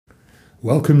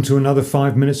Welcome to another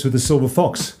 5 Minutes with the Silver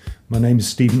Fox. My name is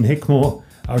Stephen Hickmore.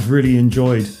 I've really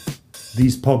enjoyed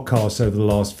these podcasts over the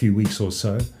last few weeks or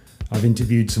so. I've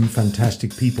interviewed some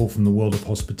fantastic people from the world of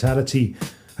hospitality.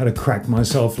 Had a crack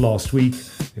myself last week.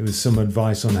 It was some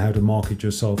advice on how to market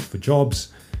yourself for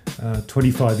jobs.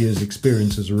 25 years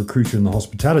experience as a recruiter in the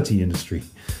hospitality industry.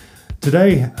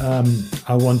 Today,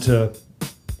 I want to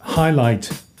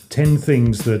highlight 10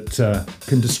 things that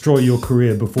can destroy your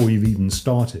career before you've even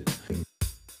started.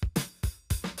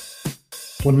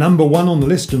 Well, number one on the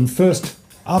list and first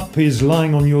up is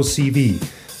lying on your CV,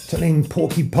 telling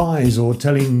porcupines or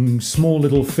telling small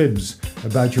little fibs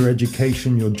about your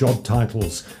education, your job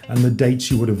titles, and the dates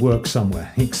you would have worked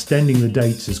somewhere. Extending the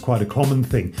dates is quite a common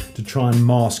thing to try and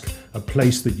mask a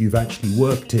place that you've actually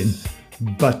worked in,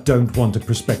 but don't want a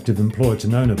prospective employer to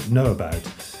know about.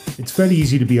 It's fairly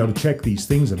easy to be able to check these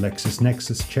things, a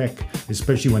LexisNexis check,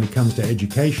 especially when it comes to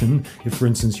education. If, for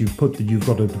instance, you've put that you've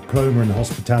got a diploma in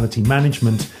hospitality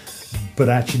management, but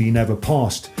actually never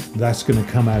passed, that's going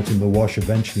to come out in the wash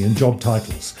eventually. And job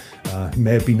titles. You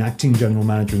may have been acting general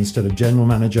manager instead of general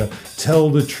manager. Tell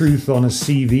the truth on a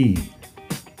CV.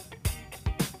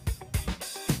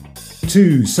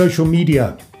 2, social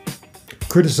media.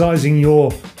 Criticizing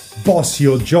your boss,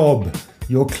 your job,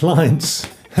 your clients.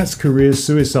 That's career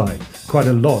suicide. Quite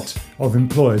a lot of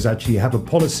employers actually have a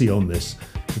policy on this.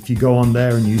 If you go on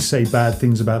there and you say bad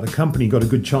things about the company, you've got a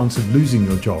good chance of losing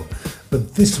your job.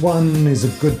 But this one is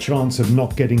a good chance of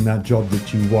not getting that job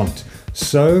that you want.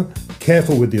 So,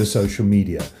 careful with your social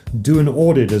media. Do an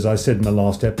audit, as I said in the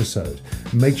last episode.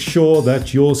 Make sure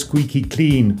that you're squeaky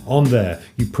clean on there.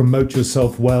 You promote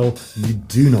yourself well. You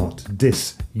do not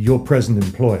diss your present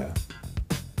employer.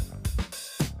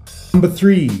 Number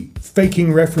 3.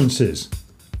 Faking references.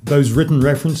 Those written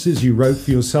references you wrote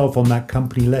for yourself on that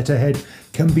company letterhead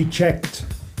can be checked.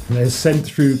 They're sent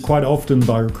through quite often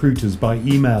by recruiters, by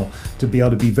email, to be able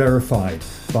to be verified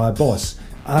by a boss.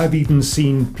 I've even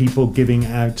seen people giving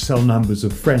out cell numbers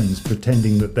of friends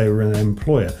pretending that they were an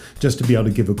employer just to be able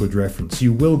to give a good reference.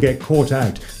 You will get caught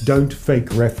out. Don't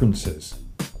fake references.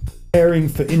 Preparing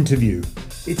for interview.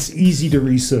 It's easy to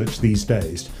research these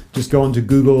days. Just go onto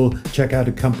Google, check out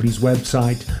a company's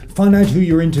website, find out who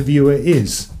your interviewer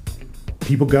is.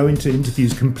 People go into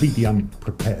interviews completely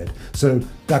unprepared. So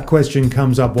that question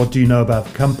comes up, what do you know about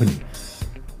the company?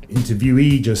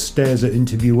 Interviewee just stares at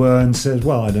interviewer and says,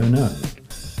 well, I don't know.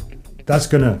 That's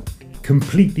going to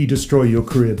completely destroy your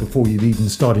career before you've even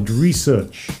started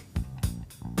research.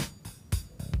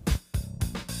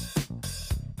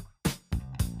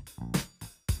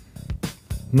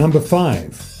 Number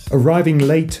 5. Arriving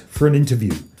late for an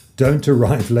interview. Don't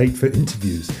arrive late for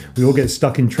interviews. We all get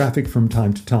stuck in traffic from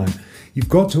time to time. You've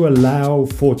got to allow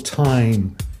for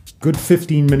time, good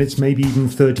 15 minutes, maybe even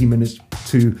 30 minutes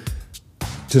to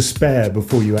spare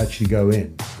before you actually go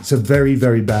in. It's a very,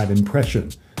 very bad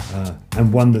impression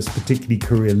and one that's particularly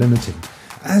career limiting.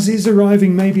 As is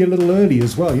arriving maybe a little early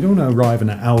as well. You don't want to arrive an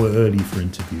hour early for an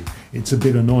interview. It's a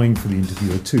bit annoying for the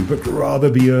interviewer too, but rather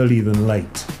be early than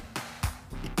late.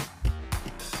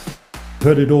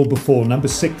 Heard it all before. Number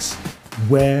 6,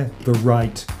 wear the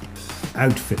right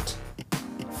outfit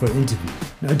for interview.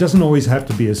 Now, it doesn't always have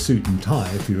to be a suit and tie.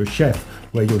 If you're a chef,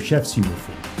 wear your chef's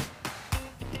uniform.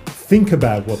 Think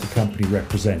about what the company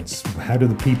represents. How do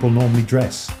the people normally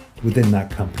dress within that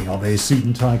company? Are they a suit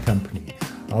and tie company?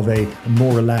 Are they a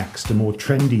more relaxed, a more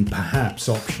trendy, perhaps,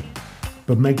 option?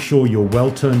 But make sure you're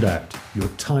well turned out, you're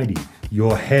tidy,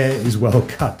 your hair is well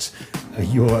cut,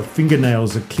 your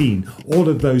fingernails are clean, all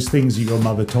of those things that your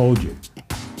mother told you.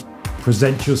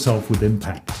 Present yourself with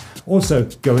impact. Also,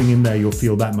 going in there, you'll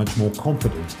feel that much more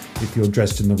confident if you're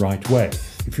dressed in the right way.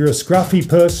 If you're a scruffy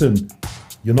person,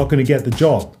 you're not going to get the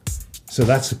job. So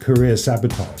that's a career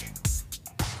sabotage.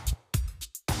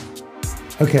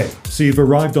 Okay, so you've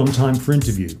arrived on time for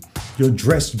interview. You're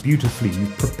dressed beautifully,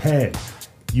 you've prepared.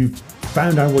 You've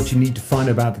found out what you need to find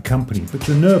about the company, but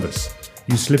you're nervous.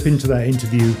 You slip into that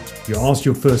interview, you ask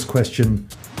your first question,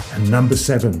 and number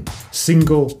 7,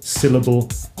 single syllable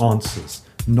answers,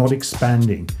 not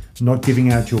expanding, not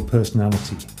giving out your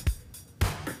personality.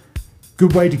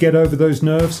 Good way to get over those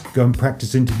nerves, go and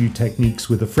practice interview techniques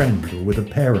with a friend or with a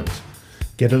parent.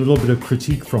 Get a little bit of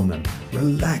critique from them.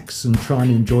 Relax and try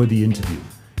and enjoy the interview.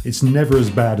 It's never as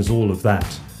bad as all of that.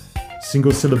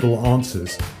 Single syllable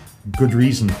answers, good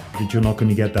reason that you're not going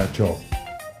to get that job.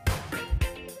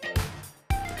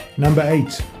 Number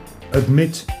 8,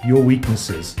 admit your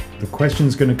weaknesses. The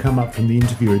question's going to come up from the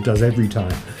interviewer, it does every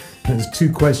time. There's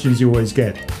 2 questions you always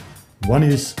get. One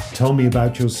is, tell me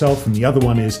about yourself, and the other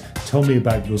one is, tell me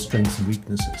about your strengths and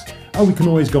weaknesses. Oh, we can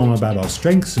always go on about our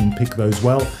strengths and pick those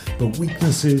well, But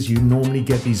weaknesses, you normally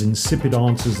get these insipid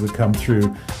answers that come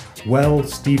through. Well,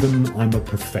 Stephen, I'm a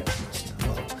perfectionist.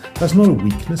 Well, that's not a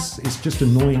weakness. It's just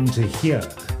annoying to hear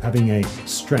having a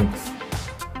strength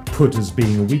put as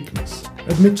being a weakness.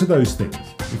 Admit to those things.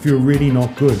 If you're really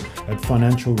not good at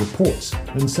financial reports,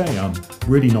 then say, I'm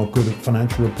really not good at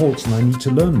financial reports and I need to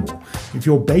learn more. If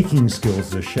your baking skills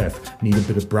as a chef need a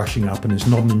bit of brushing up and it's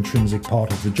not an intrinsic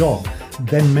part of the job,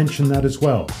 then mention that as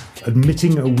well.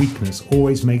 Admitting a weakness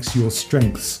always makes your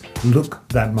strengths look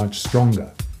that much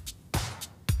stronger.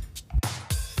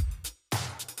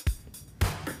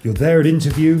 You're there at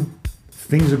interview,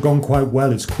 things have gone quite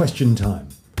well, it's question time.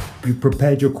 You've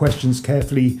prepared your questions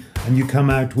carefully and you come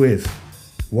out with,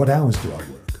 what hours do I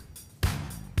work?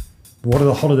 What are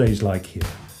the holidays like here?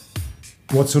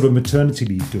 What sort of maternity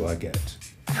leave do I get?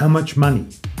 How much money?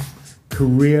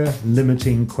 Career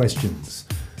limiting questions.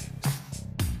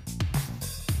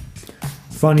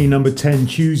 Finally, number 10,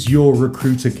 choose your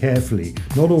recruiter carefully.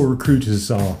 Not all recruiters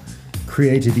are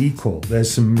created equal.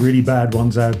 There's some really bad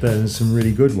ones out there and some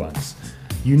really good ones.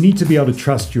 You need to be able to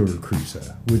trust your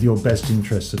recruiter with your best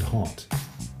interests at heart.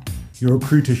 Your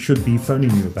recruiter should be phoning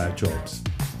you about jobs,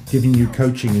 giving you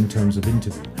coaching in terms of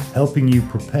interview, helping you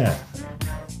prepare,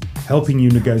 helping you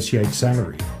negotiate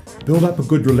salary. Build up a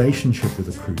good relationship with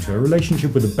a recruiter. A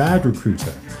relationship with a bad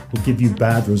recruiter will give you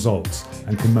bad results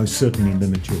and can most certainly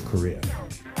limit your career.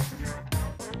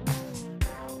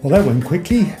 Well, that went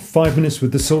quickly. 5 minutes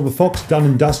with the Silver Fox, done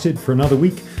and dusted for another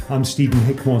week. I'm Stephen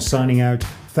Hickmore signing out.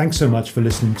 Thanks so much for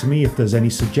listening to me. If there's any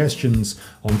suggestions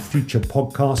on future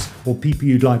podcasts or people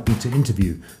you'd like me to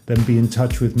interview, then be in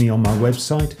touch with me on my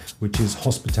website, which is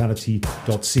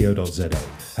hospitality.co.za.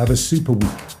 Have a super week.